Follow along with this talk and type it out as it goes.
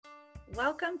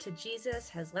Welcome to Jesus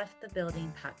Has Left the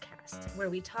Building podcast, where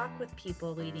we talk with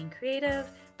people leading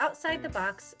creative, outside the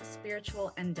box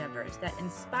spiritual endeavors that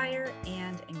inspire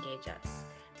and engage us.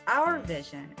 Our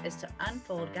vision is to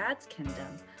unfold God's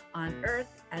kingdom on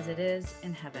earth as it is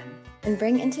in heaven, and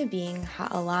bring into being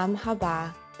Ha'olam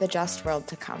Haba, the just world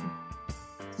to come.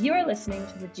 You are listening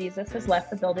to the Jesus Has Left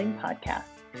the Building podcast,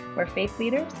 where faith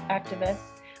leaders,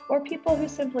 activists, or people who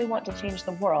simply want to change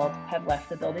the world have left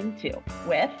the building too,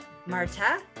 with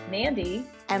Marta, Mandy,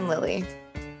 and Lily.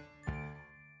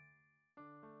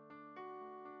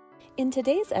 In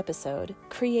today's episode,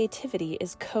 creativity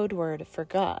is code word for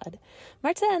God.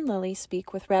 Marta and Lily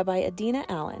speak with Rabbi Adina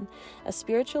Allen, a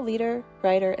spiritual leader,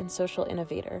 writer, and social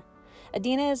innovator.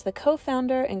 Adina is the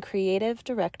co-founder and creative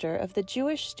director of the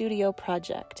Jewish Studio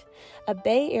Project, a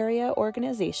Bay Area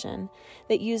organization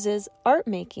that uses art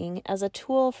making as a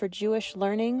tool for Jewish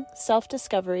learning,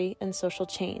 self-discovery, and social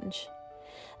change.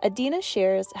 Adina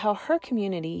shares how her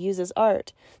community uses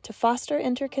art to foster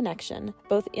interconnection,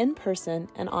 both in person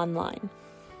and online.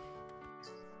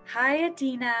 Hi,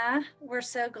 Adina. We're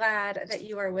so glad that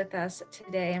you are with us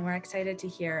today, and we're excited to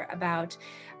hear about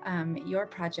your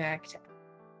project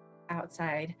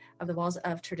outside of the walls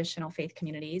of traditional faith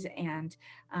communities. And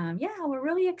we're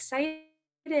really excited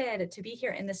to be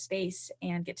here in this space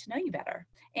and get to know you better.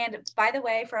 And by the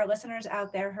way, for our listeners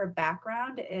out there, her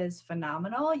background is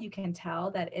phenomenal. You can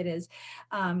tell that it is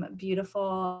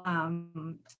beautiful,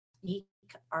 unique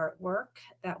artwork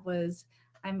that was,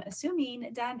 I'm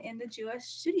assuming, done in the Jewish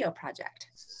Studio Project.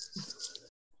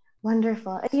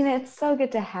 Wonderful. Adina, it's so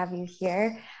good to have you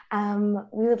here.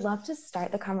 We would love to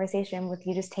start the conversation with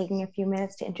you just taking a few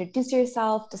minutes to introduce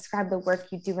yourself, describe the work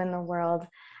you do in the world,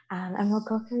 and we'll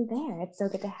go from there. It's so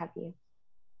good to have you.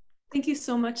 Thank you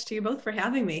so much to you both for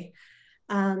having me.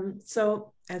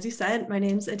 So as you said, my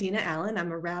name's Adina Allen.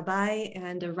 I'm a rabbi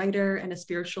and a writer and a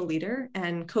spiritual leader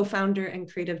and co-founder and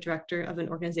creative director of an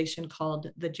organization called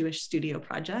the Jewish Studio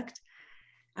Project.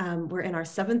 We're in our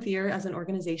 7th year as an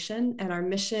organization, and our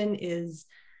mission is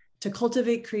to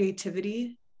cultivate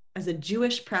creativity as a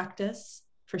Jewish practice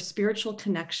for spiritual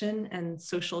connection and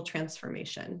social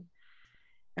transformation.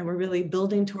 And we're really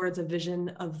building towards a vision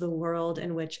of the world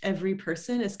in which every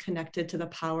person is connected to the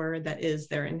power that is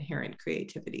their inherent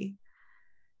creativity.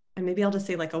 And maybe I'll just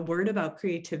say like a word about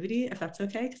creativity, if that's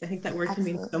okay, because I think that word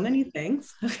Absolutely. can mean so many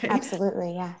things. Okay.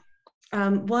 Absolutely, yeah.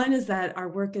 One is that our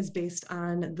work is based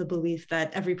on the belief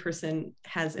that every person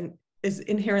is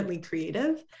inherently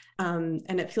creative. And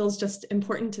it feels just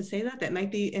important to say that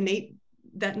might be innate,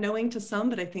 that knowing to some,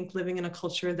 but I think living in a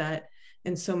culture that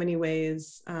in so many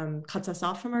ways cuts us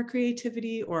off from our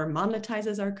creativity or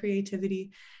monetizes our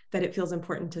creativity, that it feels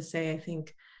important to say, I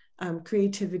think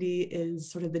creativity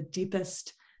is sort of the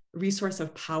deepest resource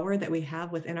of power that we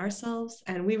have within ourselves.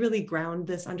 And we really ground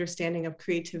this understanding of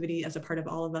creativity as a part of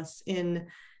all of us in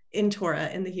Torah,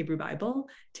 in the Hebrew Bible,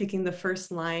 taking the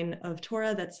first line of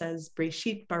Torah that says,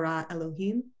 Breshit bara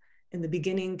Elohim, in the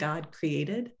beginning, God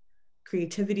created.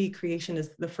 Creativity, creation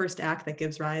is the first act that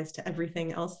gives rise to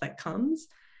everything else that comes.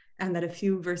 And that a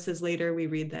few verses later, we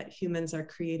read that humans are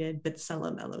created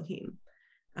b'tselem Elohim,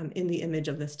 in the image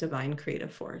of this divine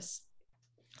creative force.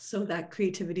 So that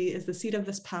creativity is the seat of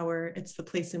this power. It's the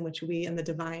place in which we and the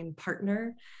divine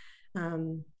partner.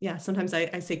 Sometimes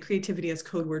I say creativity is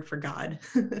code word for God,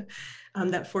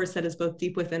 that force that is both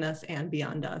deep within us and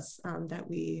beyond us, that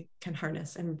we can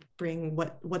harness and bring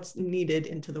what's needed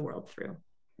into the world through.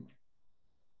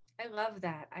 I love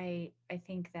that. I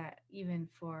think that even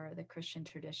for the Christian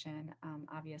tradition,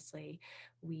 obviously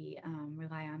we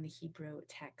rely on the Hebrew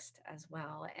text as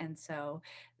well. And so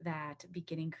that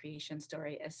beginning creation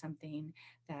story is something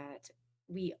that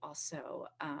we also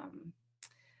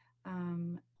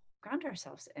ground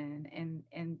ourselves in.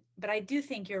 But I do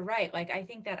think you're right. Like, I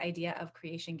think that idea of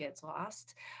creation gets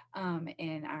lost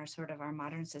in our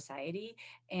modern society.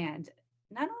 And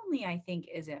not only I think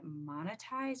is it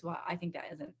monetized, well, I think that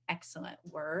is an excellent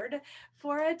word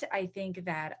for it. I think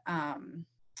that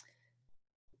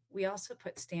we also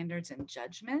put standards and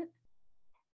judgment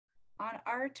on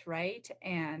art, right?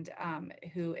 And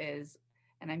who is,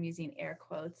 and I'm using air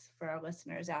quotes for our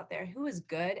listeners out there, who is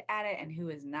good at it and who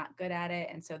is not good at it.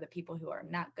 And so the people who are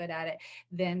not good at it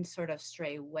then sort of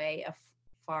stray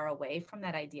far away from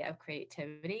that idea of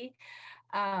creativity.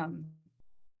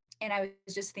 And I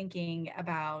was just thinking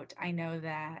about, I know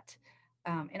that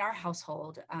in our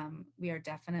household, we are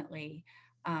definitely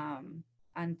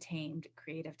untamed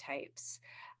creative types,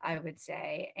 I would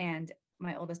say. And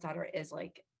my oldest daughter is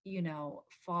like,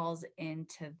 falls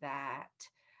into that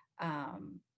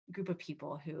group of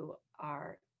people who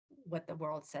are what the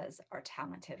world says are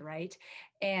talented, right?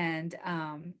 And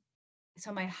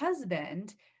so my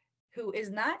husband, who is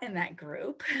not in that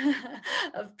group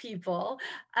of people,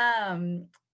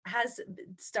 has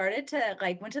started to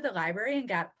went to the library and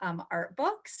got art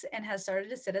books, and has started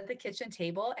to sit at the kitchen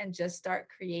table and just start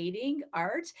creating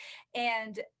art.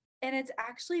 And it's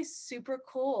actually super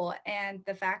cool. And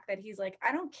the fact that he's like,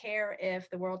 I don't care if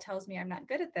the world tells me I'm not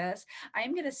good at this,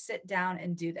 I'm going to sit down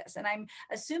and do this. And I'm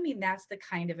assuming that's the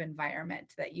kind of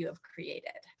environment that you have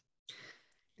created.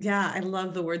 Yeah, I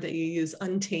love the word that you use,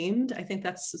 untamed. I think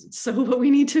that's so what we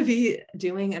need to be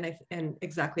doing. And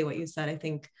exactly what you said. I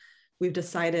think we've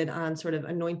decided on sort of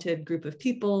anointed group of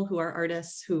people who are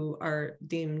artists, who are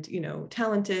deemed,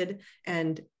 talented,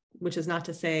 and which is not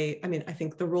to say, I mean, I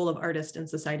think the role of artist in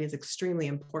society is extremely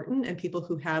important, and people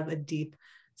who have a deep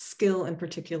skill in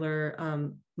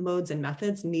particular modes and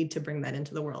methods need to bring that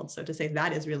into the world. So to say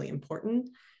that is really important.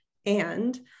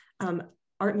 And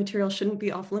art material shouldn't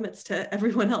be off limits to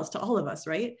everyone else, to all of us,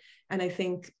 right? And I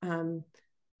think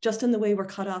just in the way we're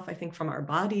cut off, I think, from our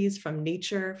bodies, from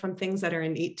nature, from things that are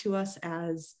innate to us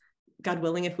as, God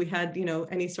willing, if we had,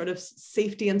 any sort of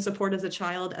safety and support as a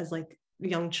child, as like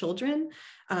young children,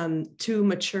 to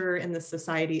mature in this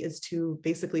society is to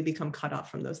basically become cut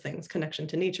off from those things: connection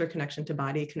to nature, connection to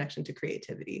body, connection to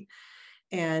creativity.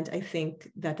 And I think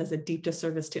that does a deep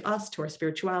disservice to us, to our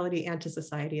spirituality, and to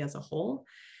society as a whole.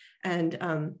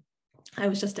 And I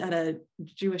was just at a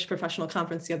Jewish professional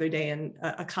conference the other day, and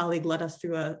a colleague led us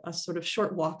through a sort of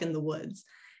short walk in the woods.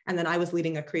 And then I was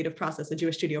leading a creative process, a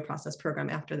Jewish studio process program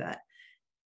after that.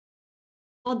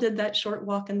 All did that short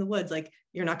walk in the woods. Like,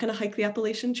 you're not going to hike the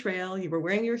Appalachian Trail. You were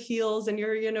wearing your heels and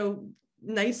your,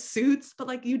 nice suits, but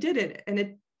like, you did it,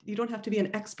 and you don't have to be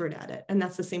an expert at it. And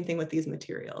that's the same thing with these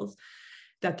materials,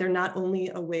 that they're not only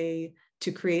a way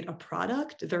to create a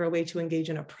product, they're a way to engage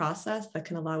in a process that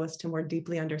can allow us to more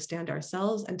deeply understand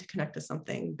ourselves and to connect to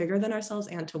something bigger than ourselves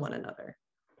and to one another.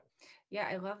 Yeah,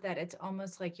 I love that. It's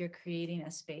almost like you're creating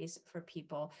a space for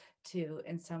people to,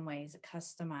 in some ways,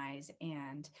 customize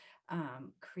and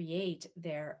create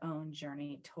their own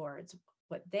journey towards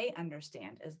what they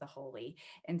understand as the holy,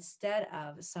 instead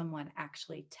of someone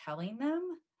actually telling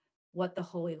them what the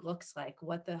holy looks like,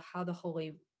 how the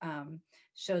holy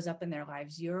shows up in their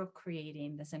lives. You're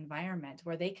creating this environment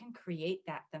where they can create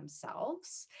that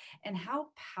themselves. And how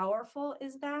powerful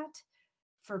is that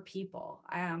for people?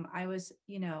 I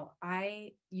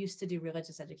used to do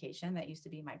religious education. That used to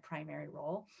be my primary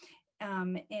role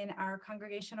in our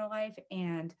congregational life.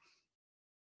 And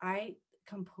I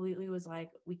completely was like,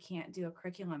 we can't do a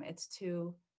curriculum. It's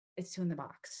too in the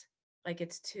box. Like,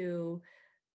 it's too,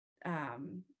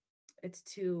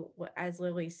 as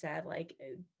Lily said, like,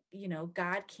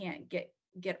 God can't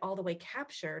get all the way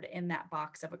captured in that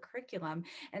box of a curriculum.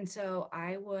 And so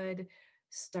I would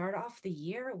start off the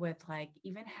year with, like,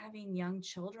 even having young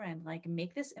children, like,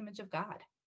 make this image of God.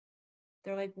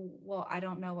 They're like, well, I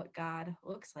don't know what God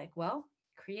looks like. Well,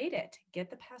 create it. Get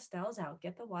the pastels out,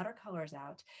 get the watercolors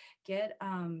out, get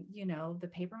the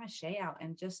paper mache out,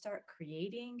 and just start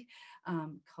creating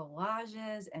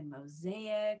collages and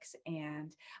mosaics.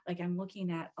 And like, I'm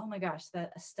looking at, oh my gosh, the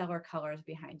stellar colors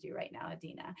behind you right now,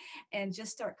 Adina, and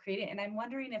just start creating. And I'm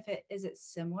wondering if is it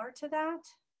similar to that?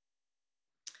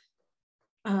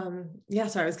 Yeah,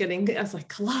 so I was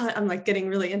like, I'm like getting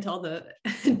really into all the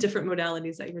different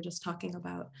modalities that you were just talking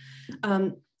about.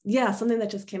 Yeah, something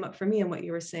that just came up for me and what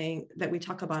you were saying that we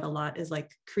talk about a lot is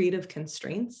like creative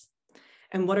constraints,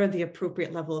 and what are the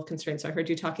appropriate level of constraints. So I heard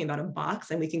you talking about a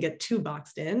box, and we can get too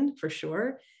boxed in for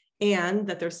sure. And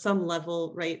that there's some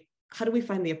level, right? How do we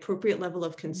find the appropriate level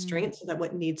of constraint so that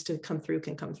what needs to come through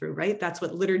can come through, right? That's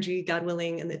what liturgy, God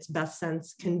willing, in its best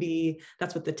sense can be.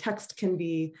 That's what the text can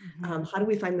be. How do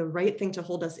we find the right thing to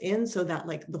hold us in so that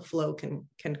like the flow can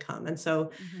come? And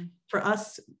so for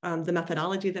us, the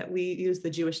methodology that we use, the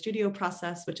Jewish studio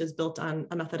process, which is built on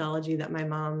a methodology that my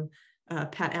mom,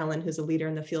 Pat Allen, who's a leader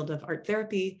in the field of art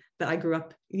therapy, that I grew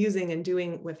up using and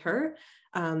doing with her,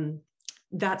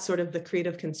 that's sort of the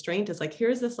creative constraint is like,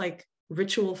 here's this like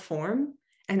ritual form.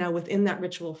 And now within that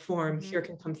ritual form, here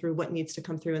can come through what needs to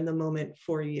come through in the moment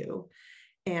for you.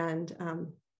 And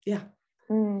yeah.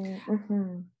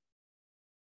 Oh,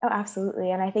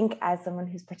 absolutely. And I think as someone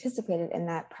who's participated in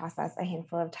that process a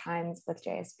handful of times with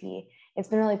JSP, it's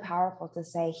been really powerful to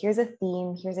say, here's a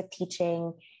theme, here's a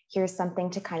teaching, here's something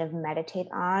to kind of meditate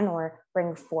on or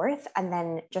bring forth, and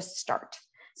then just start.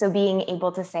 So being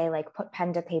able to say, like, put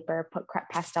pen to paper, put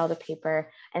pastel to paper,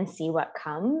 and see what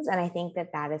comes. And I think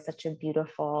that is such a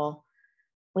beautiful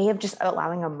way of just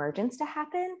allowing emergence to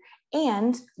happen.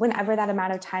 And whenever that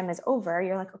amount of time is over,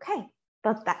 you're like, okay,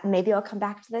 but that maybe I'll come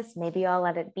back to this, maybe I'll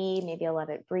let it be, maybe I'll let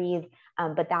it breathe.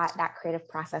 But that creative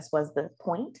process was the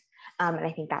point. And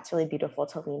I think that's really beautiful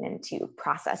to lean into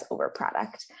process over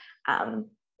product. And,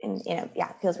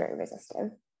 it feels very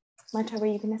resistive. Marta, were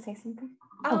you going to say something?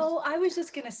 Oh, I was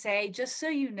just going to say, just so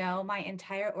you know, my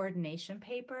entire ordination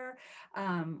paper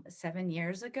 7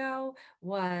 years ago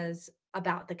was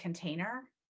about the container.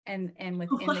 And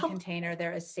within the container,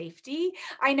 there is safety.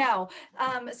 I know.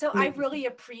 So I really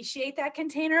appreciate that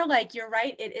container. Like, you're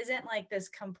right. It isn't like this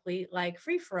complete like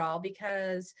free for all,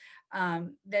 because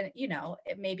then,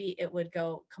 maybe it would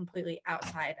go completely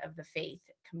outside of the faith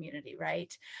community.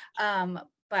 Right.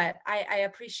 But I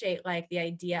appreciate like the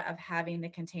idea of having the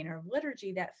container of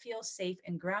liturgy that feels safe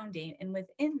and grounding. And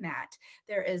within that,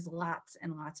 there is lots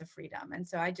and lots of freedom. And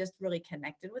so I just really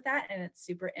connected with that. And it's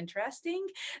super interesting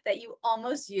that you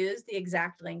almost used the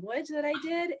exact language that I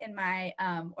did in my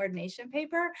ordination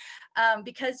paper.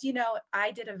 Because,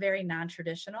 I did a very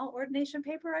non-traditional ordination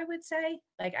paper, I would say.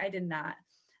 Like, I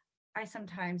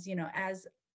sometimes, as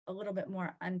a little bit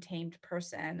more untamed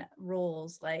person,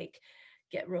 rules like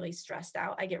get really stressed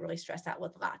out. I get really stressed out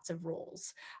with lots of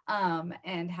rules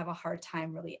and have a hard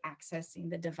time really accessing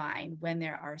the divine when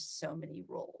there are so many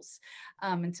rules.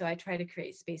 And so I try to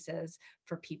create spaces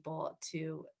for people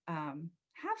to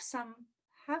have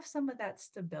some of that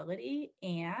stability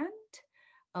and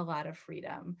a lot of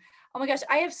freedom. Oh my gosh,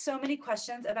 I have so many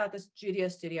questions about this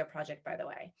Judeo Studio project, by the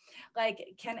way. Like,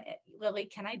 Lily,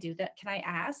 can I do that? Can I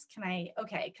ask?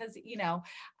 Okay, because,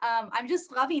 I'm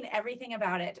just loving everything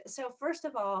about it. So first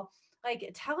of all,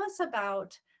 tell us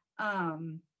about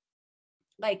it.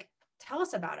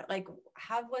 Like,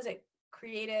 how was it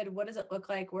created? What does it look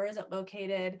like? Where is it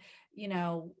located?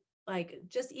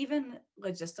 Just even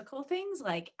logistical things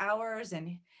like hours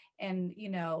and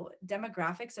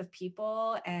demographics of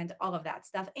people and all of that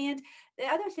stuff. And the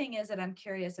other thing is that I'm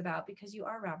curious about, because you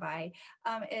are rabbi,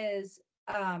 is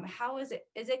how is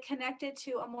it connected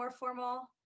to a more formal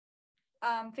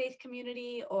faith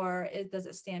community, or does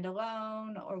it stand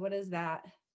alone, or what is that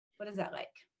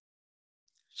like?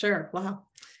 Sure. Wow.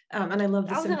 And I love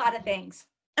that was a lot of things.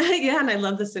 Yeah, and I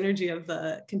love the synergy of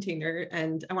the container.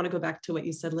 And I want to go back to what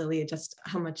you said, Lily, just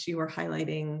how much you were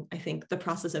highlighting, I think, the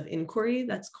process of inquiry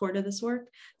that's core to this work,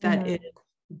 that is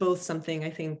both something I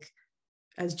think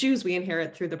as Jews we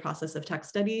inherit through the process of text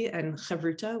study, and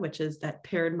chavruta, which is that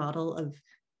paired model of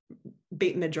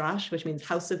Beit Midrash, which means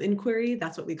house of inquiry.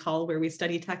 That's what we call where we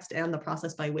study text and the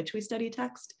process by which we study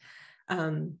text.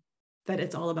 That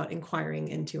it's all about inquiring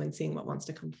into and seeing what wants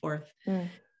to come forth.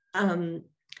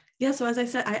 Yeah, so as I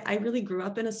said, I really grew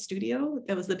up in a studio.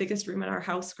 That was the biggest room in our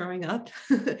house growing up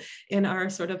in our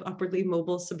sort of upwardly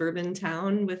mobile suburban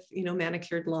town with,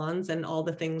 manicured lawns and all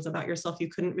the things about yourself you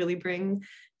couldn't really bring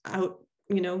out,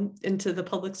 into the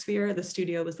public sphere. The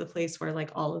studio was the place where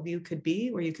like all of you could be,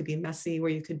 where you could be messy,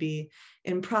 where you could be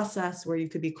in process, where you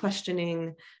could be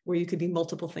questioning, where you could be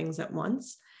multiple things at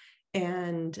once.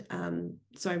 And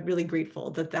so I'm really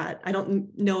grateful that I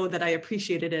don't know that I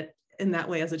appreciated it in that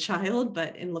way as a child,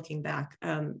 but in looking back,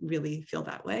 really feel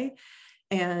that way.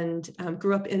 And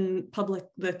grew up in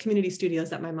the community studios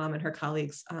that my mom and her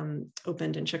colleagues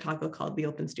opened in Chicago called the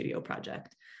Open Studio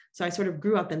Project. So I sort of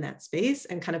grew up in that space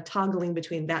and kind of toggling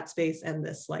between that space and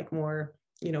this like more,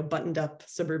 buttoned up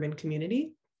suburban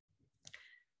community.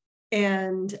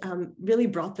 And really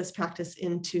brought this practice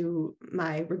into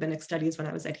my rabbinic studies when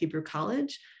I was at Hebrew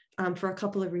College for a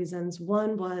couple of reasons.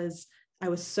 One was I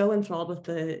was so enthralled with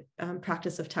the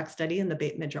practice of text study in the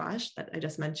Beit Midrash that I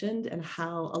just mentioned and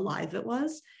how alive it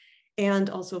was, and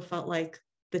also felt like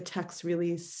the text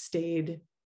really stayed,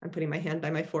 I'm putting my hand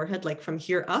by my forehead, like from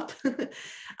here up,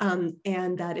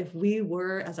 and that if we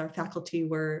were, as our faculty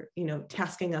were,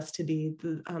 tasking us to be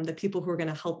the people who are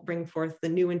going to help bring forth the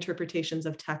new interpretations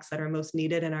of texts that are most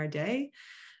needed in our day,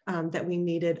 that we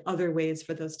needed other ways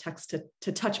for those texts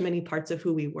to touch many parts of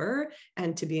who we were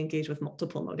and to be engaged with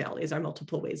multiple modalities, our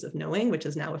multiple ways of knowing, which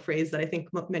is now a phrase that I think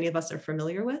many of us are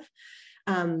familiar with.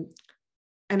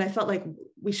 And I felt like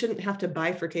we shouldn't have to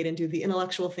bifurcate and do the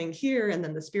intellectual thing here and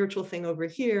then the spiritual thing over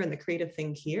here and the creative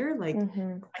thing here. Like,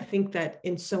 I think that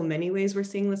in so many ways we're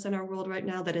seeing this in our world right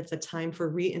now, that it's a time for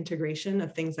reintegration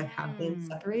of things that have been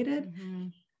separated.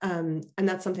 And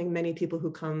that's something many people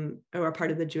who come or are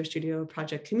part of the Jewish Studio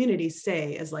Project community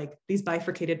say is like these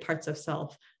bifurcated parts of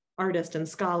self, artist and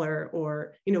scholar,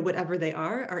 or, whatever they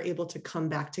are able to come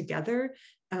back together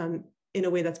in a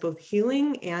way that's both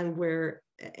healing and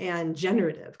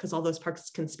generative, because all those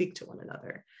parts can speak to one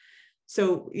another.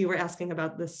 So you were asking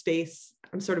about the space.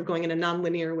 I'm sort of going in a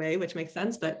non-linear way, which makes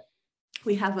sense, but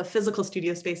we have a physical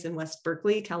studio space in West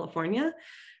Berkeley, California.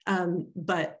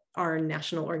 But our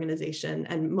national organization,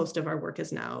 and most of our work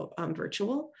is now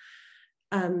virtual.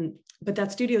 But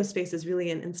that studio space is really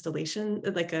an installation,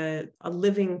 like a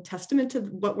living testament to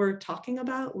what we're talking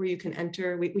about, where you can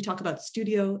enter. We talk about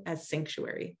studio as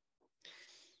sanctuary,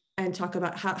 and talk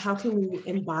about how can we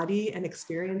embody and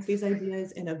experience these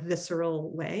ideas in a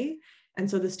visceral way. And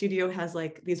so the studio has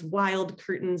like these wild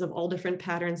curtains of all different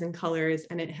patterns and colors,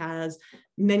 and it has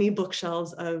many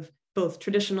bookshelves of both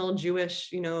traditional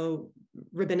Jewish,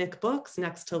 rabbinic books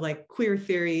next to like queer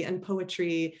theory and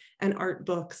poetry and art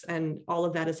books, and all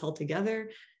of that is held together.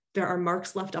 There are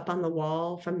marks left up on the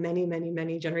wall from many, many,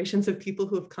 many generations of people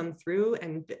who have come through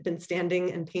and been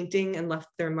standing and painting and left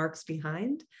their marks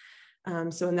behind.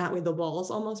 So in that way, the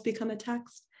walls almost become a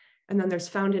text. And then there's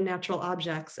found in natural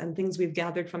objects and things we've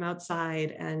gathered from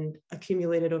outside and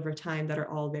accumulated over time that are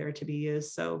all there to be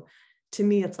used. So to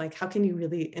me, it's like, how can you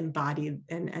really embody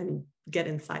and get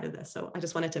inside of this? So I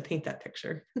just wanted to paint that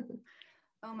picture.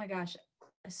 Oh my gosh.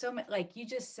 So like you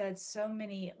just said, so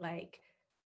many like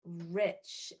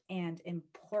rich and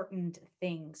important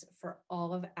things for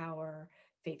all of our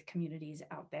faith communities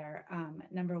out there.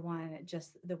 Number one,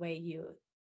 just the way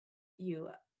you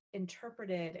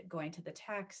interpreted going to the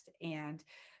text and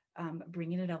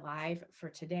bringing it alive for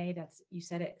today. You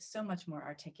said it so much more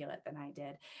articulate than I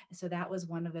did. So that was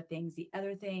one of the things. The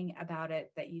other thing about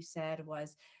it that you said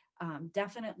was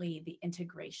definitely the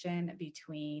integration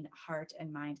between heart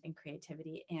and mind and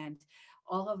creativity and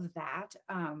all of that.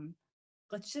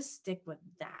 Let's just stick with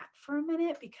that for a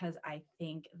minute, because I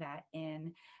think that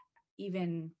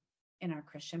even in our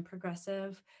Christian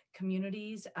progressive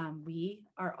communities, we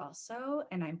are also,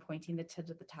 and I'm pointing to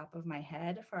the top of my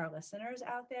head for our listeners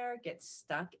out there, get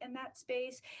stuck in that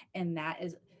space. And that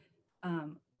is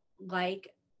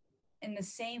like, in the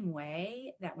same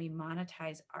way that we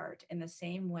monetize art, in the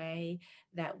same way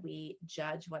that we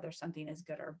judge whether something is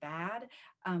good or bad,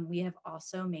 we have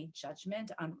also made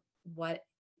judgment on what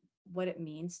it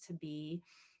means to be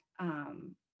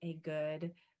a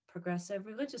good progressive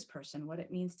religious person, what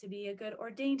it means to be a good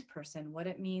ordained person, what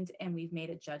it means. And we've made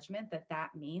a judgment that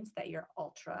means that you're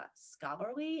ultra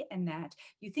scholarly and that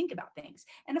you think about things.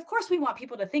 And of course, we want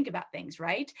people to think about things,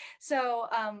 right? So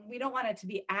we don't want it to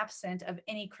be absent of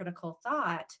any critical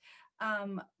thought.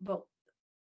 And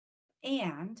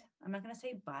I'm not going to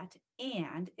say but,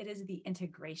 and it is the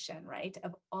integration, right,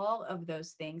 of all of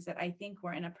those things that I think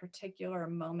we're in a particular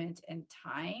moment in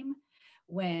time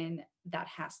when that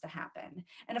has to happen.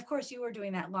 And of course, you were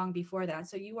doing that long before that.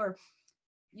 So you were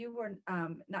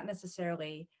not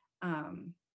necessarily,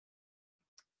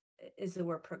 is the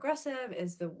word progressive,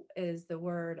 is the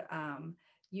word,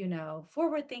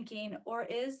 forward thinking, or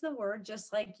is the word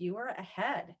just like you were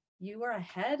ahead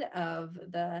of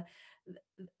the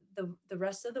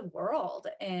rest of the world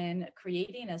in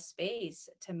creating a space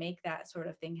to make that sort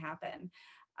of thing happen.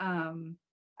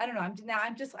 I don't know.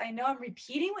 I know I'm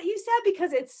repeating what you said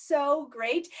because it's so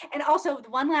great. And also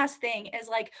one last thing is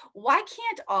like, why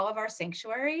can't all of our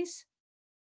sanctuaries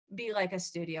be like a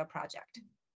studio project?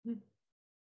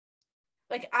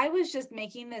 Like, I was just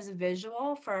making this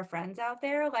visual for our friends out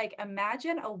there. Like,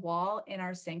 imagine a wall in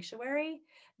our sanctuary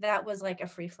that was like a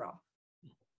free-for-all.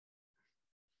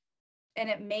 And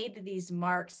it made these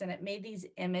marks and it made these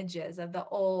images of the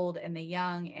old and the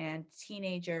young and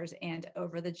teenagers and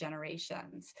over the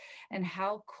generations, and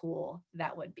how cool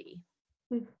that would be.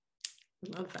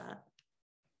 Love that.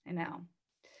 I know.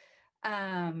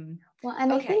 Well,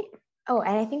 and okay.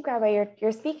 I think, Rabbi,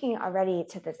 you're speaking already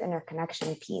to this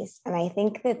interconnection piece. And I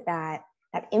think that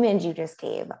image you just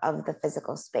gave of the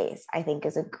physical space, I think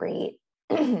is a great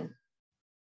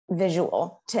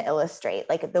visual to illustrate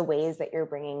like the ways that you're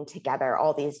bringing together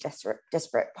all these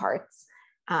disparate parts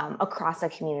across a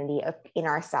community, in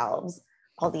ourselves,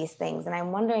 all these things. And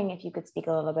I'm wondering if you could speak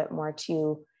a little bit more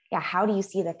to, how do you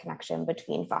see the connection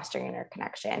between fostering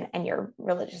interconnection and your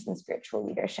religious and spiritual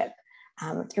leadership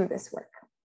through this work?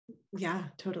 Yeah,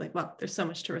 totally. Well, there's so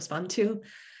much to respond to.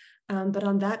 But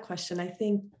on that question, I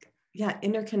think,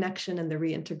 interconnection and the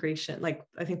reintegration, like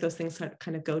I think those things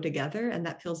kind of go together, and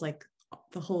that feels like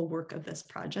the whole work of this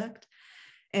project.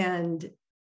 And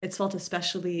it's felt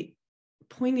especially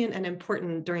poignant and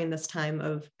important during this time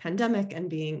of pandemic and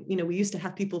being, we used to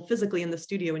have people physically in the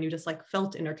studio and you just like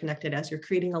felt interconnected as you're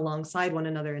creating alongside one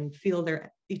another and feel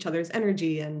each other's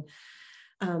energy. And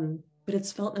but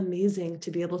it's felt amazing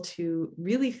to be able to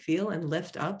really feel and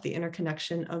lift up the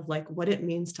interconnection of like what it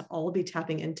means to all be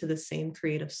tapping into the same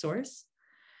creative source.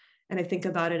 And I think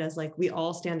about it as like we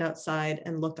all stand outside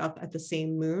and look up at the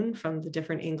same moon from the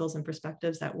different angles and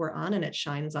perspectives that we're on, and it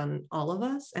shines on all of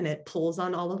us and it pulls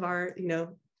on all of our, the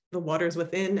waters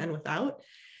within and without.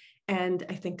 And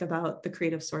I think about the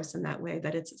creative source in that way,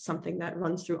 that it's something that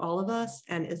runs through all of us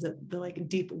and is the like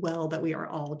deep well that we are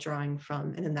all drawing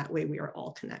from. And in that way, we are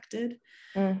all connected.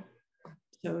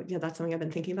 So yeah, that's something I've been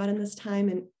thinking about in this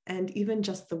time. And even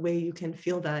just the way you can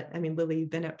feel that. I mean, Lily, you've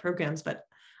been at programs, but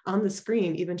on the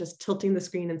screen, even just tilting the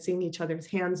screen and seeing each other's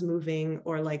hands moving,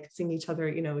 or like seeing each other,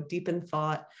 deep in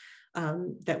thought,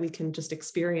 that we can just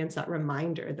experience that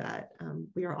reminder that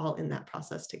we are all in that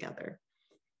process together.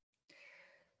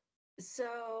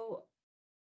 So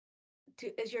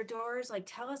is your doors, like,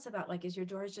 tell us about, like, is your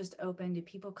doors just open? Do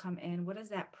people come in? What does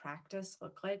that practice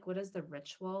look like? What does the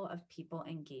ritual of people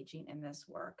engaging in this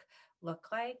work look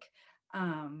like?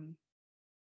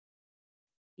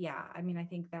 Yeah, I mean, I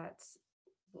think that's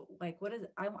like, what is,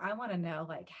 I want to know,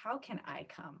 like, how can I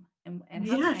come and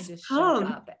how can I just show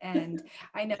up? And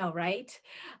I know, right?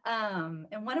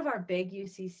 And one of our big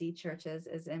UCC churches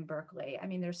is in Berkeley. I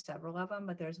mean, there's several of them,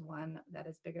 but there's one that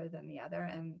is bigger than the other.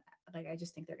 And like, I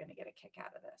just think they're going to get a kick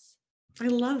out of this. I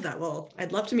love that. Well,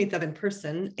 I'd love to meet them in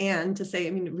person, and to say,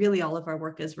 I mean, really all of our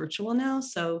work is virtual now.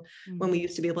 So when we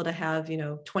used to be able to have,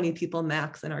 20 people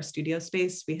max in our studio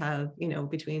space, we have,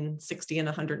 between 60 and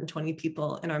 120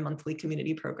 people in our monthly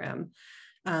community program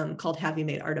called Have You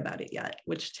Made Art About It Yet?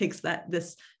 Which takes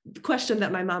this question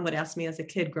that my mom would ask me as a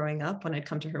kid growing up when I'd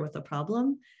come to her with a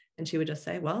problem. And she would just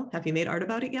say, well, have you made art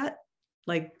about it yet?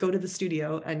 Like, go to the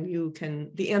studio and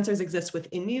the answers exist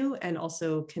within you, and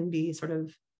also can be sort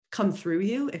of come through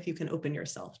you if you can open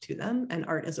yourself to them, and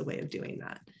art is a way of doing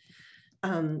that.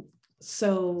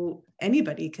 So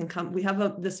anybody can come. We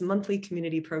have this monthly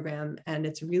community program, and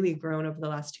it's really grown over the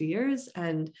last 2 years.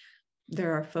 And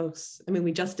there are folks, I mean,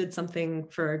 we just did something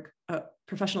for a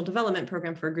professional development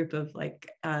program for a group of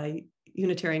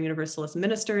Unitarian Universalist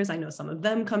ministers. I know some of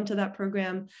them come to that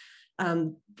program.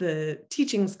 The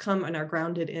teachings come and are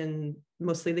grounded in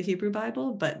mostly the Hebrew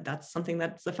Bible, but that's something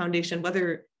that's the foundation,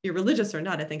 whether you're religious or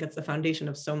not. I think it's the foundation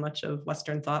of so much of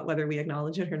Western thought, whether we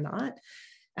acknowledge it or not.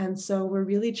 And so we're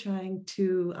really trying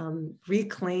to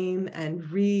reclaim and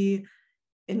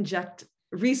resurface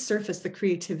the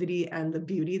creativity and the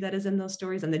beauty that is in those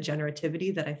stories, and the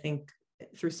generativity that I think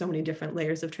through so many different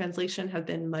layers of translation have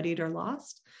been muddied or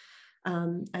lost.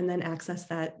 And then access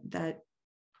that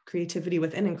creativity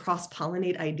within and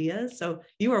cross-pollinate ideas. So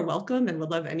you are welcome, and would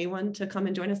love anyone to come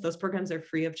and join us. Those programs are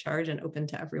free of charge and open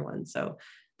to everyone. So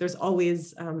there's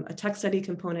always a text study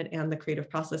component and the creative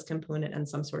process component, and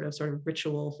some sort of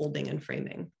ritual holding and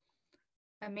framing.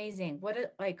 Amazing. What do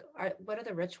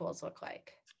the rituals look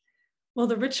like? Well,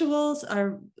 the rituals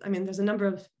are, I mean, there's a number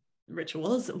of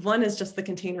rituals. One is just the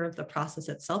container of the process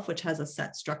itself, which has a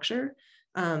set structure.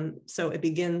 So it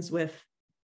begins with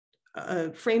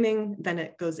framing, then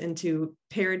it goes into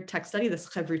paired text study, this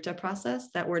chavruta process.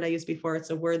 That word I used before,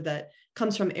 it's a word that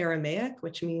comes from Aramaic,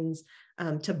 which means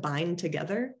to bind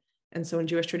together. And so in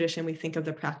Jewish tradition, we think of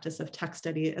the practice of text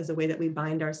study as a way that we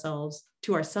bind ourselves,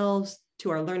 to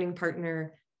our learning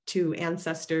partner, to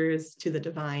ancestors, to the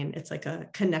divine. It's like a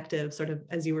connective sort of,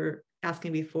 as you were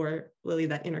asking before, Lily,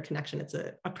 that interconnection. It's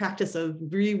a practice of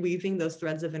reweaving those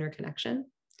threads of interconnection.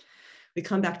 We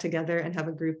come back together and have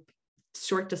a group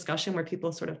short discussion where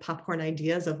people sort of popcorn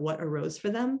ideas of what arose for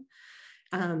them.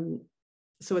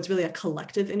 So it's really a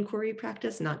collective inquiry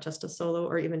practice, not just a solo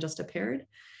or even just a paired.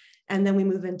 And then we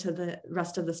move into the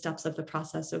rest of the steps of the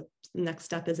process. So next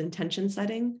step is intention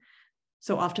setting.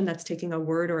 So often that's taking a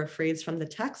word or a phrase from the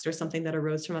text, or something that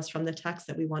arose from us from the text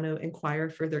that we want to inquire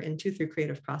further into through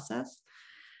creative process.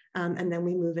 And then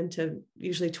we move into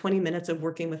usually 20 minutes of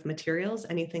working with materials,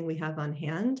 anything we have on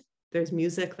hand. There's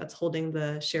music that's holding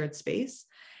the shared space.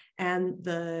 And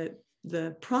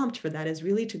the prompt for that is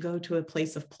really to go to a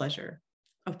place of pleasure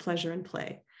and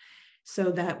play,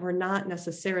 so that we're not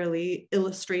necessarily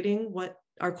illustrating what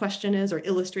our question is or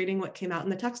illustrating what came out in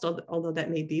the text, although that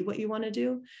may be what you want to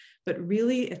do. But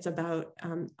really it's about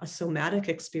a somatic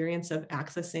experience of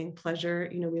accessing pleasure.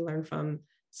 We learn from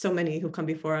so many who come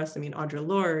before us. I mean, Audre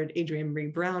Lorde, Adrienne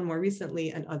Maree Brown more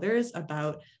recently, and others,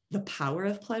 about the power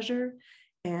of pleasure.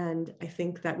 And I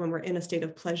think that when we're in a state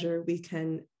of pleasure, we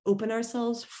can open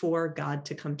ourselves for God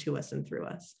to come to us and through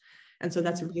us. And so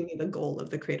that's really the goal of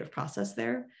the creative process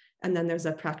there. And then there's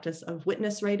a practice of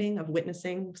witness writing, of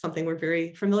witnessing, something we're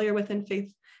very familiar with in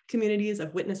faith communities,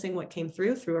 of witnessing what came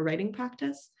through a writing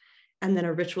practice. And then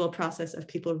a ritual process of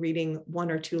people reading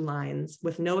 1 or 2 lines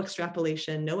with no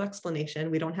extrapolation, no explanation.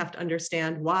 We don't have to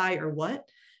understand why or what,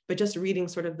 but just reading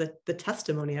sort of the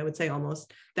testimony, I would say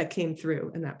almost, that came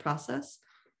through in that process.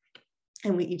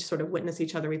 And we each sort of witness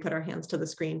each other. We put our hands to the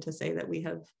screen to say that we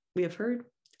have heard,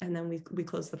 and then we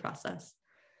close the process.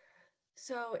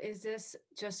 So is this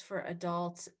just for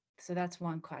adults So that's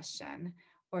one question.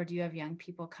 Or do you have young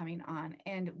people coming on?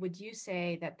 And would you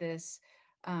say that this,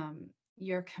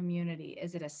 your community,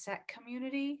 is it a set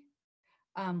community?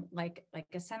 Like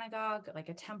a synagogue, like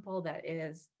a temple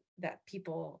that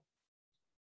people,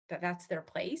 that's their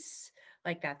place,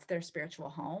 like that's their spiritual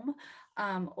home?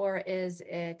 Or is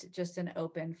it just an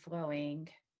open flowing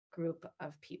group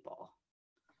of people?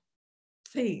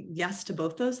 Say yes to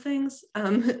both those things.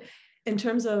 In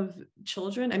terms of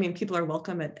children, I mean, people are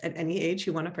welcome at any age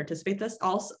who want to participate in this.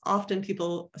 Also, often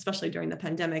people, especially during the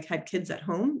pandemic, had kids at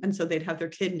home. And so they'd have their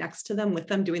kid next to them with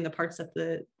them doing the parts that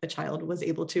the child was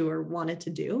able to or wanted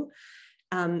to do.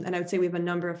 And I would say we have a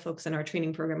number of folks in our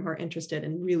training program who are interested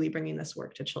in really bringing this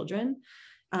work to children.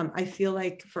 I feel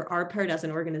like for our part as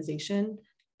an organization,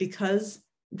 because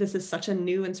this is such a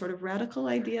new and sort of radical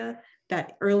idea,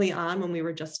 that early on when we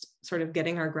were just sort of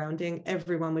getting our grounding,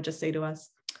 everyone would just say to us,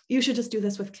 you should just do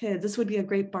this with kids. This would be a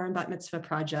great bar and bat mitzvah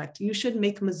project. You should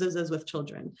make mezuzahs with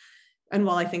children. And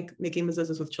while I think making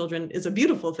mezuzahs with children is a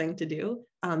beautiful thing to do,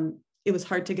 it was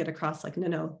hard to get across like,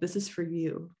 no, this is for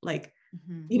you. Like,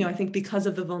 I think because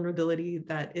of the vulnerability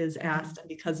that is asked and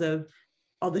because of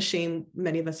all the shame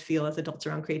many of us feel as adults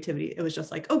around creativity, it was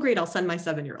just like, oh, great, I'll send my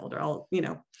 7-year-old, or I'll.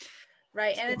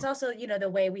 Right. And it's also, the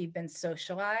way we've been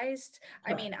socialized.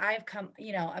 I mean, I've come,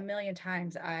 a million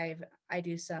times I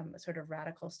do some sort of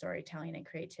radical storytelling and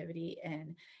creativity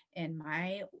in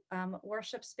my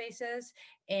worship spaces.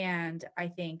 And I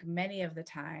think many of the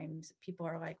times people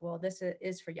are like, well, this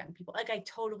is for young people. Like, I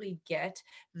totally get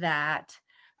that.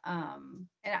 And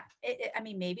I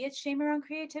mean, maybe it's shame around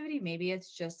creativity. Maybe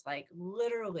it's just like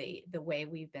literally the way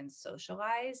we've been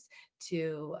socialized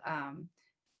to,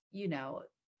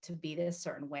 to be this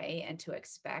certain way and to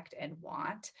expect and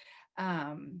want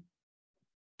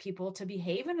people to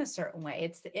behave in a certain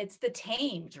way. It's the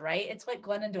tamed, right? It's what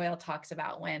Glennon Doyle talks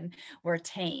about when we're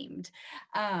tamed.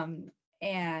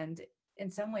 And in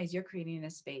some ways you're creating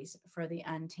a space for the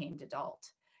untamed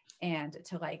adult, and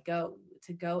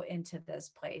to go into this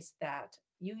place that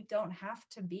you don't have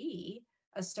to be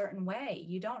a certain way.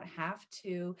 You don't have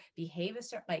to behave a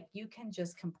certain, like you can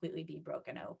just completely be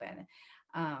broken open.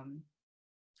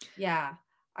 Yeah,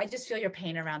 I just feel your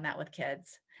pain around that with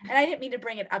kids. And I didn't mean to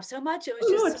bring it up so much. It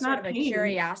was just sort of a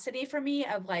curiosity for me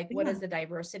of like, what does the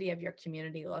diversity of your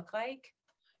community look like?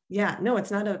 Yeah, no,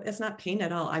 it's not pain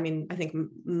at all. I mean, I think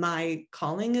my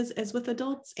calling is with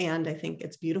adults, and I think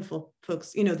it's beautiful,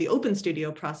 folks. The Open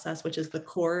Studio process, which is the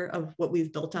core of what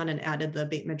we've built on and added the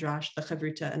Beit Midrash, the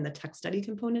Chavruta, and the text study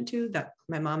component to, that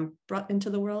my mom brought into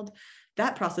the world.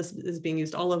 That process is being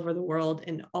used all over the world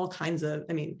in all kinds of,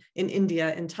 in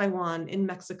India, in Taiwan, in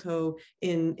Mexico,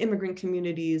 in immigrant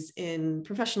communities, in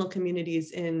professional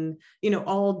communities, in,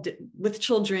 with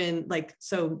children. Like,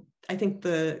 so I think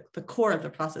the core of the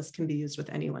process can be used with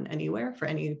anyone, anywhere, for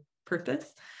any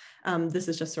purpose. This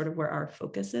is just sort of where our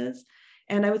focus is.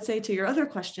 And I would say to your other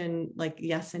question, like,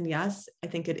 yes and yes, I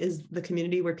think it is the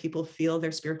community where people feel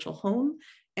their spiritual home.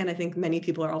 And I think many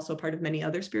people are also part of many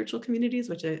other spiritual communities,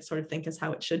 which I sort of think is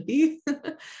how it should be.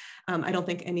 I don't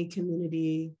think any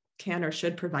community can or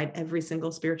should provide every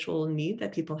single spiritual need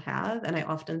that people have. And I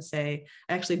often say,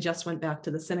 I actually just went back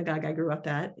to the synagogue I grew up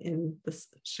at in the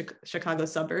Chicago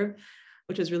suburb,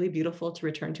 which was really beautiful to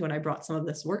return to. And I brought some of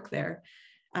this work there.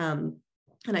 And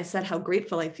I said how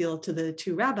grateful I feel to the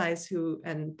two rabbis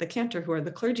and the cantor who are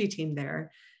the clergy team there,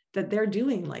 that they're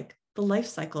doing like the life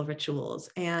cycle rituals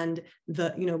and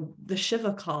the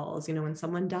Shiva calls, when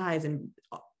someone dies, and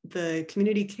the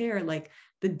community care, like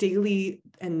the daily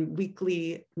and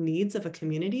weekly needs of a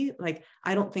community. Like,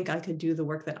 I don't think I could do the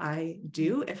work that I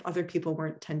do if other people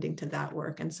weren't tending to that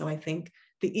work. And so I think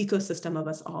the ecosystem of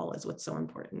us all is what's so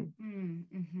important.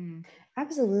 Mm-hmm.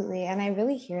 Absolutely. And I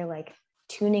really hear like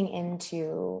tuning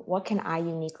into what can I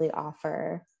uniquely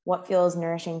offer, what feels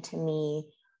nourishing to me,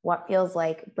 what feels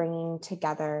like bringing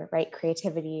together, right?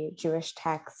 Creativity, Jewish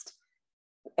text,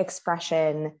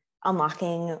 expression,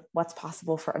 unlocking what's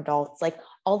possible for adults, like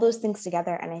all those things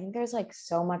together. And I think there's like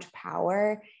so much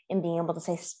power in being able to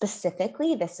say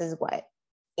specifically, this is what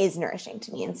is nourishing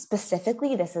to me. And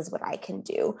specifically, this is what I can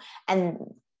do. And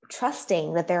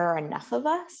trusting that there are enough of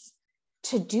us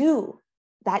to do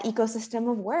that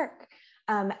ecosystem of work,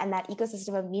 and that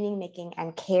ecosystem of meaning making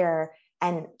and care,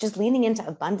 and just leaning into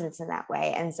abundance in that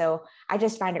way. And so I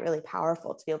just find it really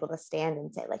powerful to be able to stand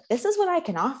and say, like, this is what I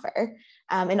can offer,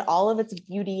 in all of its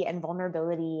beauty and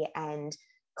vulnerability and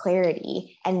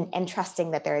clarity, and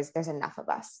trusting that there's enough of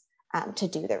us to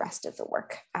do the rest of the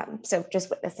work. So just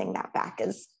witnessing that back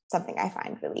is something I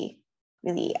find really,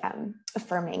 really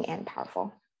affirming and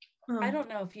powerful. I don't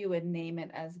know if you would name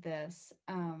it as this.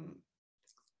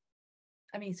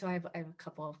 I mean, so I have a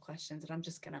couple of questions and I'm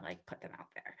just going to like put them out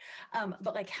there.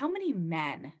 But like, how many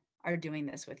men are doing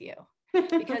this with you?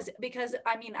 Because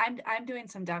I mean, I'm doing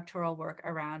some doctoral work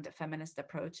around feminist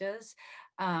approaches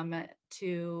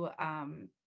to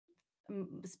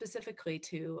specifically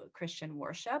to Christian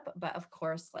worship, but of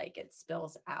course, like it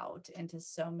spills out into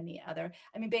so many other,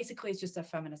 I mean, basically it's just a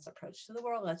feminist approach to the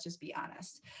world. Let's just be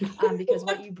honest. Because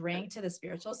what you bring to the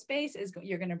spiritual space is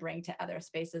you're going to bring to other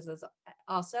spaces as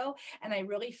also. And I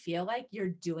really feel like you're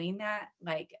doing that,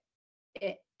 like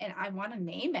it, and I want to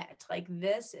name it, like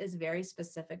this is very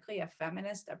specifically a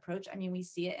feminist approach. I mean, we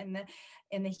see it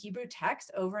in the Hebrew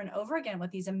text over and over again with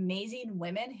these amazing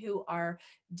women who are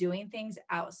doing things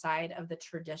outside of the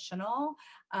traditional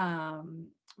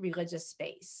religious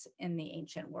space in the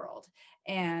ancient world,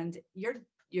 and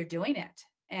you're doing it.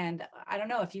 And I don't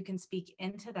know if you can speak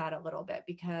into that a little bit,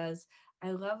 because I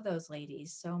love those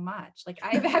ladies so much. Like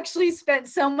I've actually spent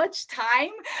so much time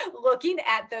looking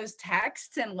at those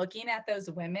texts and looking at those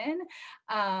women.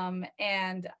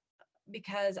 And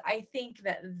because I think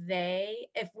that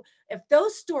if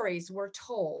those stories were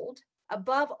told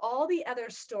above all the other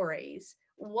stories,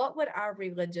 what would our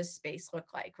religious space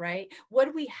look like, right?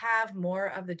 Would we have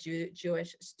more of the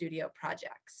Jewish studio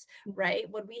projects, right?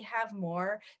 Would we have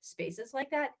more spaces like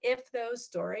that if those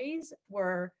stories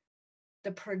were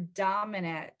the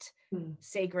predominant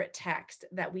sacred text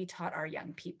that we taught our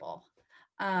young people?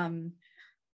 Yeah,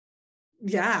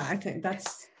 I think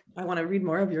I want to read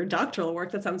more of your doctoral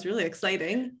work. That sounds really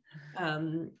exciting.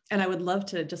 And I would love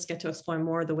to just get to explore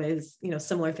more of the ways,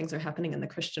 similar things are happening in the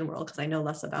Christian world, because I know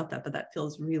less about that, but that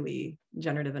feels really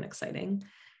generative and exciting.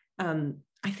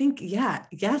 I think,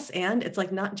 yes. And it's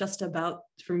like, not just about,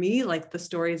 for me, like the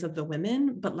stories of the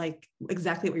women, but like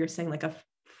exactly what you're saying, like a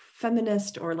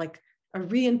feminist or like a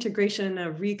reintegration,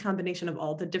 a recombination of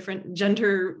all the different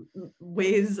gender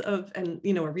ways of, and,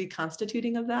 a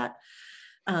reconstituting of that.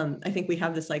 I think we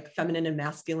have this like feminine and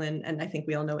masculine, and I think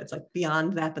we all know it's like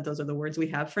beyond that, but those are the words we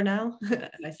have for now.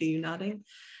 And I see you nodding.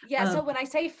 Yeah. So when I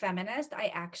say feminist, I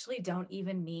actually don't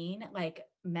even mean like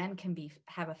men can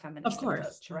have a feminist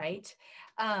approach, right?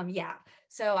 Yeah.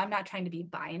 So I'm not trying to be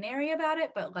binary about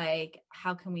it, but like,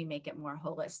 how can we make it more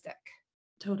holistic?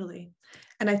 Totally.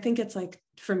 And I think it's like,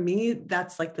 for me,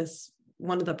 that's like this,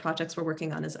 one of the projects we're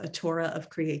working on is a Torah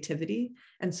of creativity.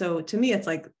 And so to me, it's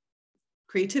like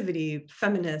creativity,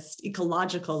 feminist,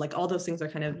 ecological, like all those things are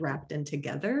kind of wrapped in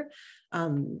together.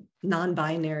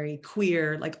 Non-binary,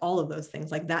 queer, like all of those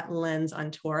things, like that lens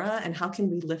on Torah, and how can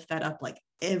we lift that up like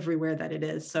everywhere that it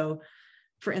is. So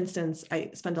for instance, I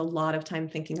spend a lot of time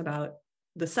thinking about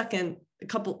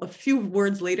a few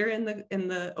words later in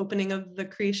the opening of the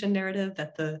creation narrative,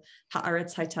 that the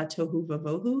haaretz hayta tohu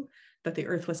vavohu, that the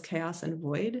earth was chaos and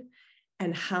void,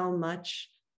 and how much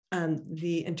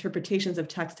the interpretations of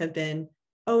text have been,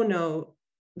 oh no,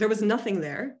 there was nothing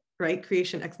there, right?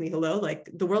 Creation ex nihilo, like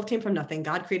the world came from nothing.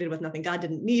 God created with nothing. God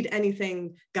didn't need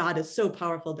anything. God is so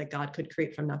powerful that God could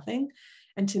create from nothing.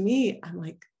 And to me, I'm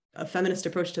like, a feminist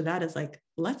approach to that is like,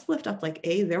 let's lift up like,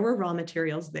 there were raw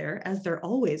materials there, as there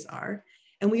always are.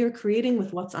 And we are creating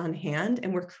with what's on hand,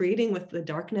 and we're creating with the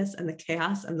darkness and the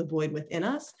chaos and the void within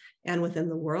us and within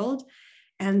the world.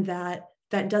 And that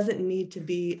doesn't need to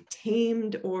be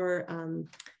tamed or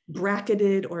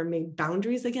bracketed or made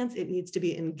boundaries against. It needs to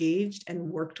be engaged and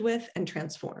worked with and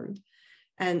transformed.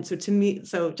 And so to me,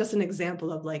 so just an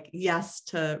example of like, yes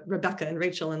to Rebecca and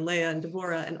Rachel and Leah and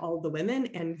Devorah and all the women,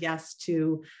 and yes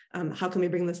to how can we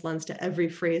bring this lens to every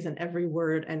phrase and every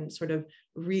word and sort of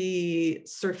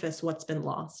resurface what's been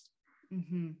lost.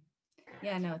 Mm-hmm.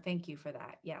 Yeah, no, thank you for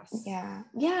that. Yes. Yeah.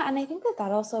 And I think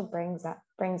that also brings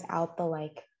out the,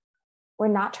 like, we're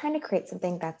not trying to create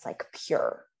something that's like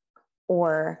pure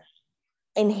or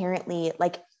inherently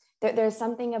like, there's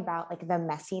something about like the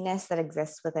messiness that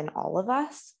exists within all of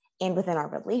us and within our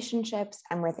relationships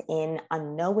and within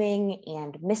unknowing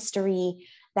and mystery,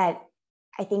 that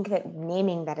I think that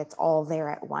naming that it's all there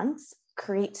at once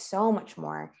creates so much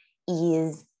more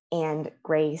ease and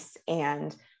grace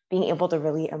and being able to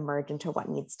really emerge into what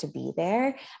needs to be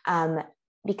there.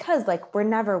 Because like we're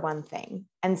never one thing.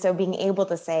 And so being able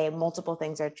to say multiple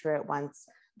things are true at once,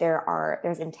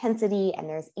 there's intensity and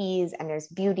there's ease and there's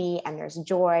beauty and there's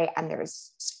joy and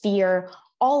there's fear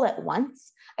all at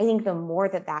once. I think the more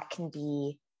that can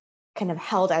be kind of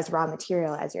held as raw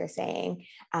material, as you're saying,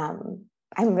 I'm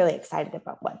really excited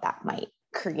about what that might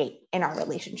create in our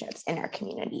relationships, in our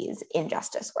communities, in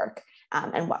justice work,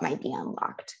 and what might be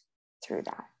unlocked through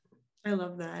that. I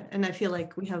love that. And I feel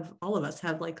like all of us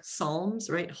have like Psalms,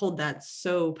 right? Hold that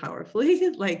so powerfully.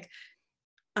 Like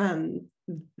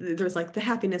there's like the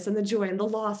happiness and the joy and the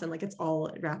loss, and like it's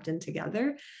all wrapped in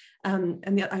together.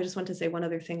 I just want to say one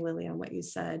other thing, Lily, on what you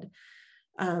said,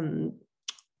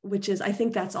 which is, I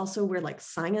think that's also where like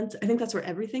science, I think that's where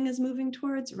everything is moving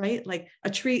towards, right? Like a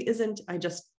tree isn't,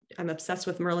 I'm obsessed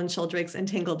with Merlin Sheldrake's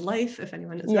Entangled Life, if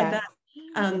anyone has read that.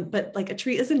 But like a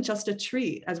tree isn't just a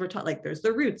tree, as we're taught, like there's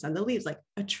the roots and the leaves. Like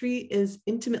a tree is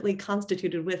intimately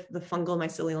constituted with the fungal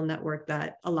mycelial network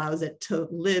that allows it to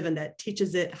live and that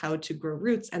teaches it how to grow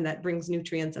roots and that brings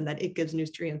nutrients and that it gives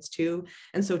nutrients too.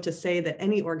 And so to say that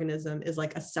any organism is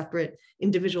like a separate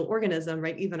individual organism,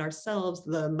 right? Even ourselves,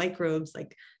 the microbes,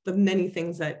 like the many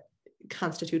things that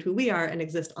constitute who we are and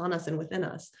exist on us and within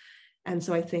us. And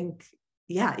so I think,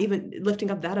 yeah, even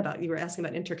lifting up that about, you were asking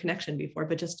about interconnection before,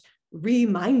 but just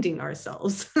reminding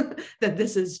ourselves that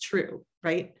this is true,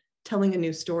 right? Telling a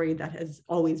new story that has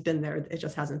always been there. It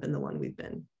just hasn't been the one we've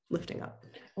been lifting up.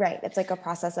 Right. It's like a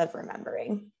process of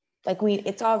remembering. Like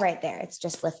it's all right there. It's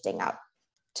just lifting up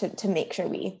to make sure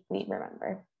we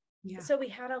remember. Yeah. So we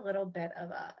had a little bit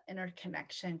of a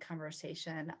interconnection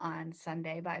conversation on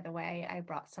Sunday, by the way. I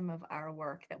brought some of our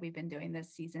work that we've been doing this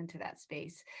season to that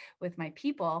space with my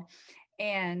people.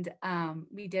 And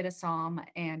we did a psalm,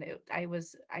 and I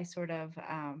sort of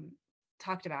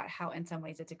talked about how in some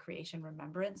ways it's a creation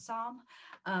remembrance psalm,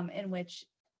 in which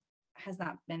has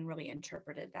not been really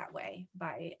interpreted that way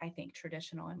by, I think,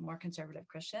 traditional and more conservative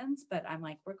Christians. But I'm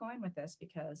like, we're going with this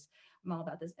because I'm all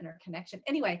about this interconnection.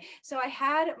 Anyway, so I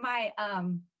had my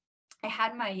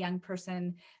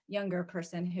younger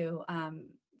person who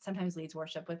sometimes leads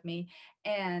worship with me,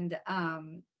 and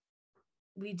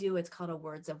it's called a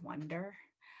Words of Wonder.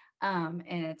 And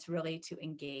it's really to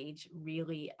engage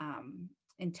really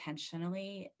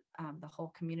intentionally the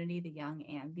whole community, the young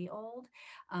and the old,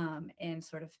 and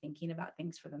sort of thinking about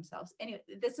things for themselves. Anyway,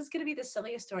 this is going to be the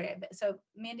silliest story. So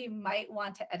Mandy might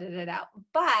want to edit it out,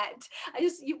 but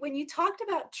when you talked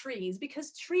about trees,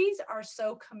 because trees are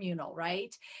so communal,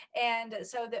 right? And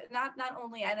so that not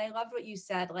only, and I loved what you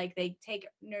said, like they take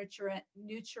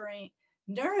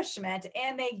nourishment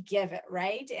and they give it,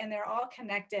 right? And they're all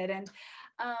connected. And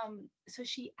so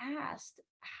she asked,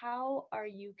 how are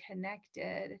you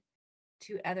connected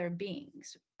to other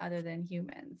beings other than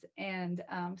humans? And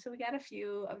so we got a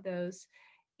few of those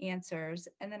answers.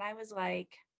 And then I was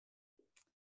like,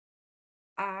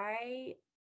 I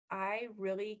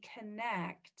really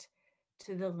connect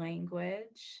to the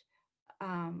language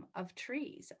of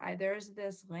trees. There's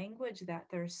this language that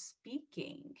they're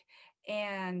speaking,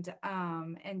 and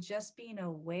just being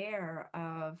aware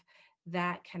of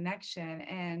that connection.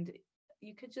 And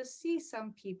you could just see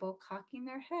some people cocking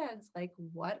their heads like,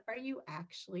 what are you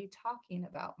actually talking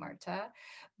about, Marta?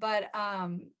 But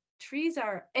trees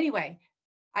are, anyway,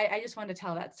 I just wanted to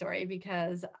tell that story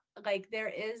because like there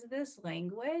is this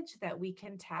language that we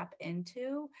can tap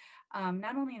into,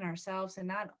 not only in ourselves and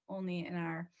not only in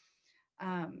our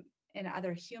in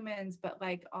other humans, but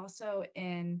like also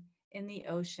in the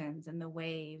oceans and the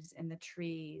waves and the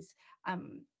trees.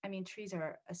 I mean, trees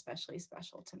are especially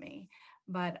special to me,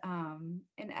 but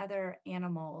in other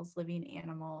animals, living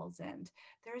animals, and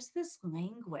there's this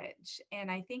language. And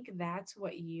I think that's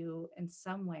what you, in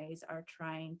some ways, are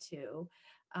trying to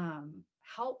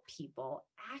help people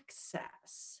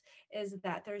access, is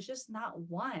that there's just not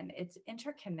one, it's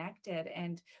interconnected,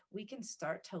 and we can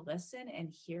start to listen and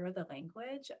hear the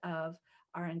language of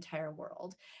our entire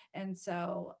world. And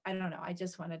so I don't know, I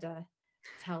just wanted to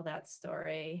tell that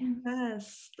story.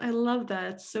 Yes, I love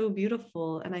that. It's so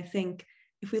beautiful. And I think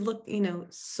if we look,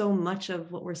 so much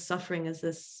of what we're suffering is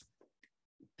this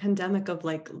pandemic of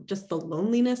like just the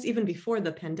loneliness, even before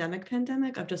the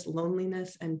pandemic of just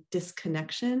loneliness and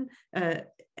disconnection.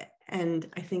 And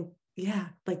I think, yeah,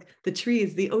 like the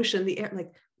trees, the ocean, the air,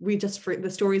 like for the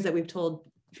stories that we've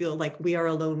told feel like we are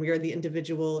alone, we are the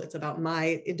individual, it's about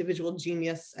my individual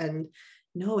genius. And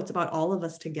no, it's about all of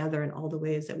us together and all the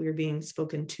ways that we're being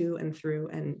spoken to and through.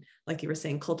 And like you were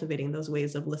saying, cultivating those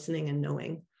ways of listening and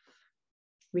knowing.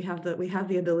 We have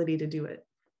the ability to do it.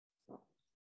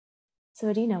 So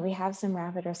Adina, we have some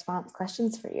rapid response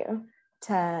questions for you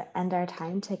to end our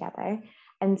time together.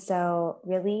 And so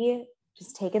really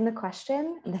just take in the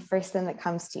question and the first thing that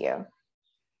comes to you.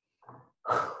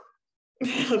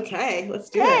 Okay,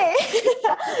 let's do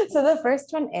it. So the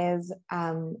first one is,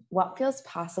 what feels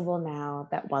possible now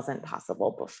that wasn't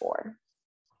possible before?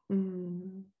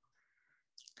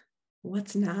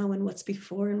 What's now and what's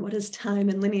before and what is time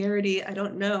and linearity? I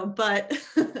don't know, but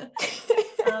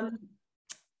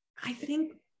I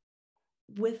think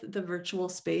with the virtual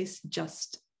space,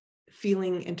 just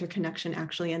feeling interconnection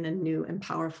actually in a new and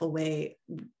powerful way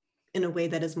in a way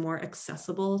that is more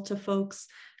accessible to folks,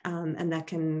 and that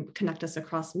can connect us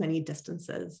across many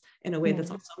distances in a way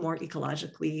that's also more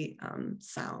ecologically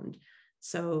sound.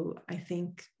 So I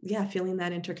think, feeling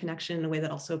that interconnection in a way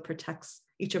that also protects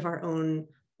each of our own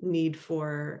need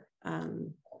for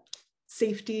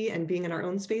safety and being in our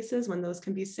own spaces when those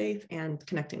can be safe, and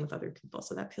connecting with other people.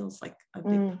 So that feels like a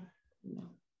big,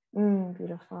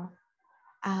 beautiful.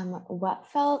 What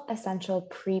felt essential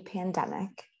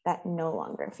pre-pandemic that no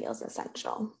longer feels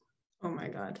essential? Oh my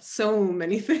God, so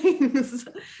many things.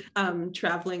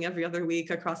 Traveling every other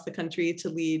week across the country to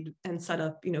lead and set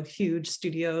up, huge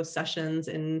studio sessions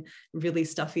in really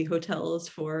stuffy hotels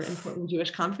for important Jewish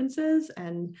conferences.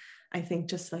 And I think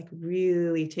just like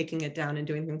really taking it down and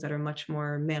doing things that are much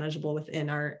more manageable within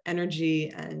our energy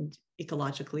and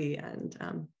ecologically.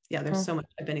 And there's so much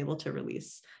I've been able to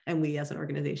release, and we as an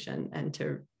organization, and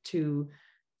to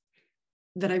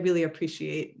that I really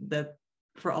appreciate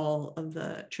for all of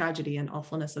the tragedy and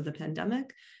awfulness of the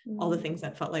pandemic, all the things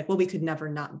that felt like, well, we could never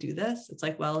not do this. It's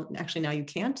like, well, actually now you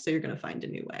can't, so you're going to find a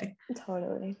new way.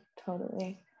 Totally.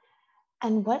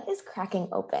 And what is cracking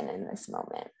open in this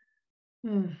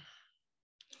moment?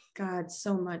 God,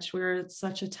 so much. We're at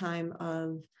such a time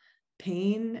of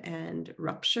pain and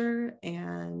rupture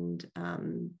and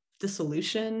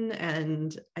dissolution,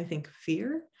 and I think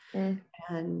fear.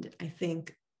 And I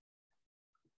think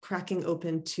cracking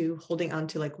open to holding on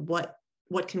to like what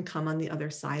can come on the other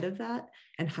side of that,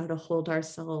 and how to hold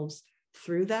ourselves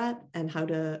through that, and how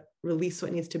to release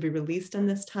what needs to be released in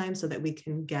this time, so that we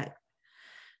can get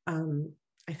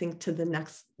I think to the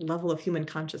next level of human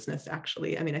consciousness,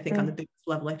 actually. I mean, I think on the biggest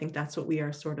level, I think that's what we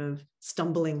are sort of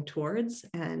stumbling towards,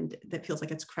 and that feels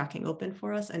like it's cracking open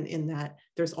for us. And in that,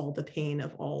 there's all the pain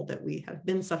of all that we have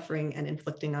been suffering and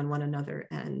inflicting on one another,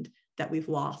 and that we've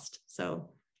lost.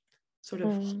 So sort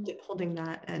of holding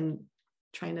that and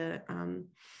trying to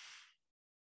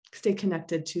stay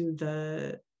connected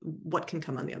to what can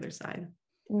come on the other side.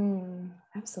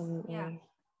 Absolutely. Yeah,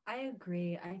 I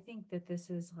agree. I think that this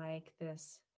is like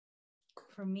this,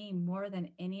 for me, more than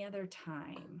any other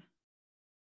time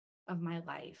of my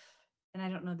life. And I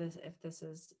don't know if this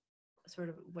is sort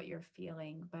of what you're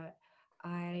feeling, but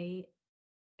I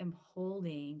am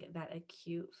holding that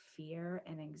acute fear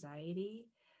and anxiety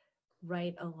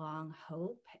right along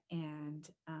hope and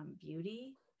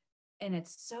beauty. And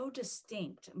it's so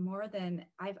distinct, more than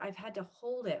I've had to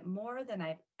hold it more than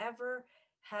I've ever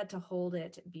had to hold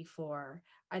it before.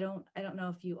 I don't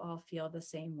know if you all feel the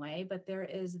same way, but there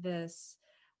is this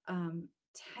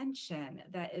tension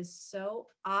that is so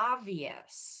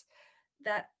obvious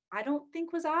that I don't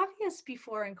think was obvious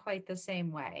before in quite the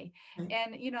same way.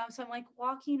 And, so I'm like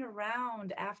walking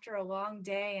around after a long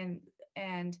day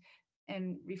and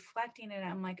reflecting, and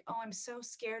I'm like, oh, I'm so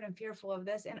scared and fearful of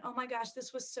this. And oh my gosh,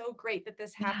 this was so great that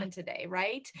this happened today.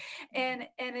 Right. And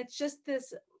it's just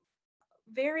this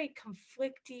very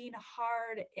conflicting,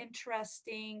 hard,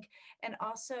 interesting, and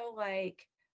also like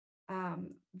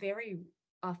very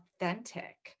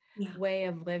authentic way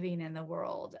of living in the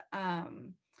world.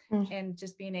 And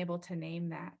just being able to name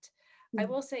that. I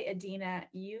will say, Adina,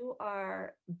 you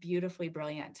are beautifully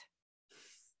brilliant.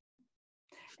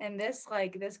 And this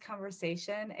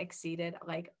conversation exceeded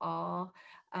like all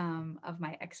of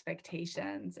my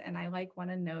expectations. And I want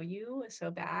to know you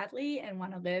so badly and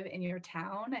want to live in your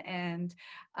town. And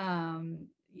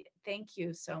thank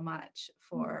you so much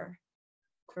for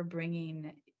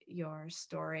bringing your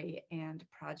story and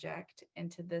project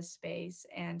into this space.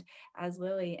 And as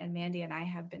Lily and Mandy and I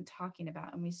have been talking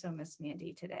about, and we so miss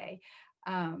Mandy today,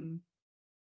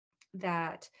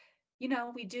 that,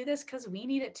 we do this because we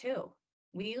need it too.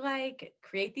 We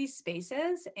create these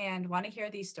spaces and want to hear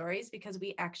these stories because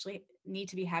we actually need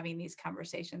to be having these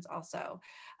conversations also.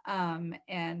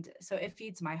 And so it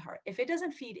feeds my heart. If it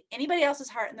doesn't feed anybody else's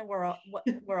heart in the world,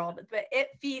 but it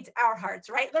feeds our hearts,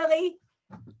 right, Lily?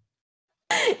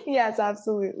 Yes,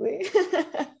 absolutely.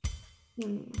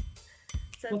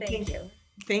 So thank you.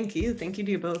 Thank you. Thank you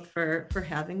to you both for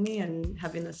having me and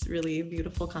having this really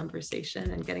beautiful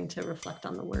conversation and getting to reflect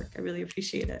on the work. I really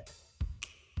appreciate it.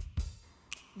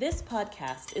 This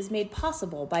podcast is made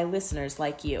possible by listeners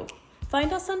like you.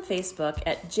 Find us on Facebook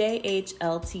at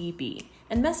JHLTB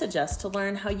and message us to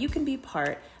learn how you can be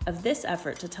part of this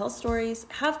effort to tell stories,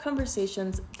 have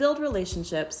conversations, build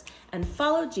relationships, and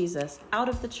follow Jesus out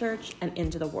of the church and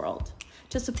into the world.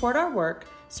 To support our work,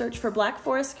 Search for Black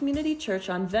Forest Community Church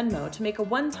on Venmo to make a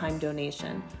one-time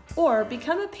donation, or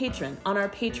become a patron on our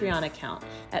Patreon account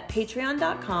at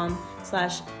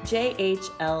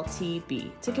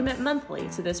patreon.com/JHLTB to commit monthly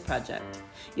to this project.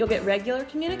 You'll get regular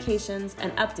communications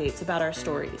and updates about our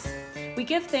stories. We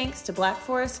give thanks to Black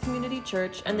Forest Community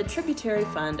Church and the Tributary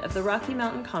Fund of the Rocky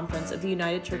Mountain Conference of the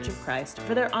United Church of Christ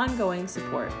for their ongoing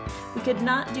support. We could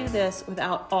not do this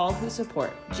without all who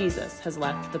support Jesus Has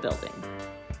Left the Building.